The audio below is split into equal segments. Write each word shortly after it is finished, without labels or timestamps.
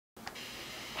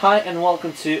Hi and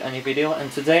welcome to a new video,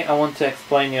 and today I want to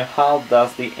explain you how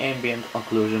does the ambient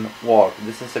occlusion work.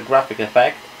 This is a graphic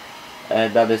effect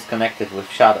that is connected with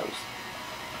shadows.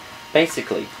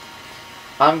 Basically,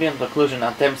 ambient occlusion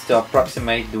attempts to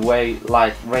approximate the way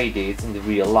light radiates in the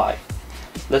real life.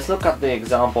 Let's look at the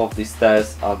example of the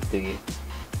stairs at the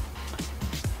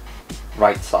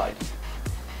right side.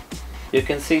 You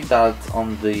can see that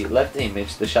on the left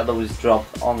image the shadow is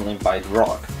dropped only by the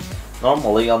rock.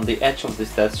 Normally on the edge of the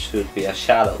stairs should be a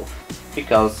shadow,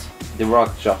 because the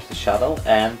rock drops the shadow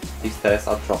and the stairs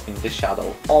are dropping the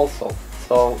shadow also.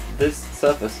 So this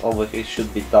surface over here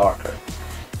should be darker.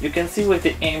 You can see with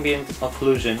the ambient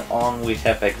occlusion on we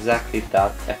have exactly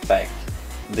that effect.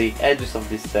 The edges of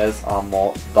the stairs are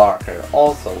more darker.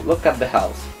 Also look at the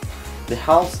house. The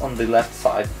house on the left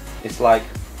side is like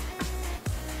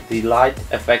the light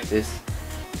effect is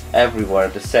everywhere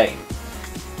the same.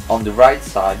 On the right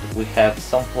side we have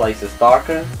some places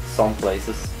darker, some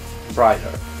places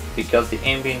brighter, because the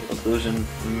ambient occlusion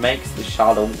makes the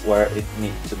shadow where it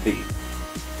needs to be.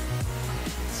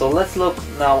 So let's look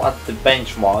now at the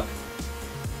benchmark,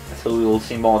 so we will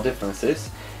see more differences.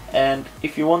 And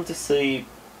if you want to see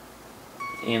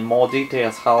in more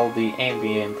details how the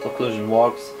ambient occlusion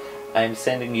works, I'm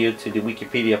sending you to the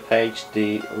Wikipedia page.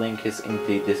 The link is in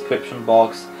the description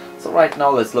box. So right now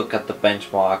let's look at the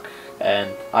benchmark,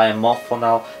 and I am off for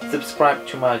now. Subscribe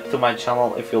to my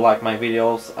channel if you like my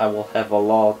videos. I will have a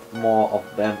lot more of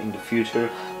them in the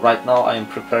future. Right now I am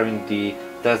preparing the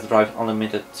Test Drive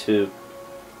Unlimited 2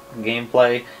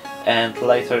 gameplay, and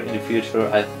later in the future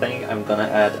I think I'm gonna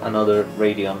add another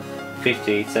Radeon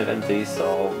 5870,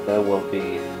 so there will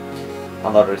be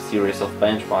another series of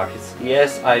benchmarks.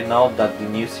 Yes, I know that the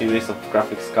new series of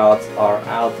graphics cards are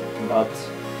out, but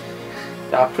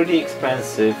they are pretty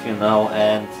expensive, you know,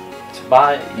 and to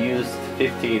buy used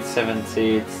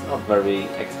 5870 it's not very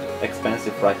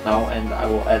expensive right now, and I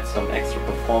will add some extra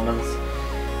performance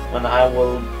when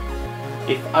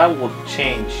if I would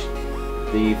change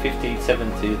the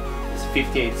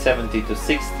 5870 to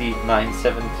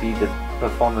 6970, the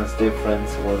performance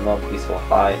difference will not be so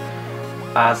high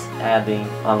as adding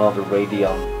another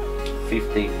Radeon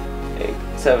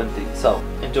 5870. So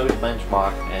enjoy the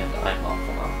benchmark, and I'm off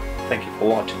for now. Thank you for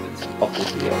watching this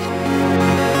video.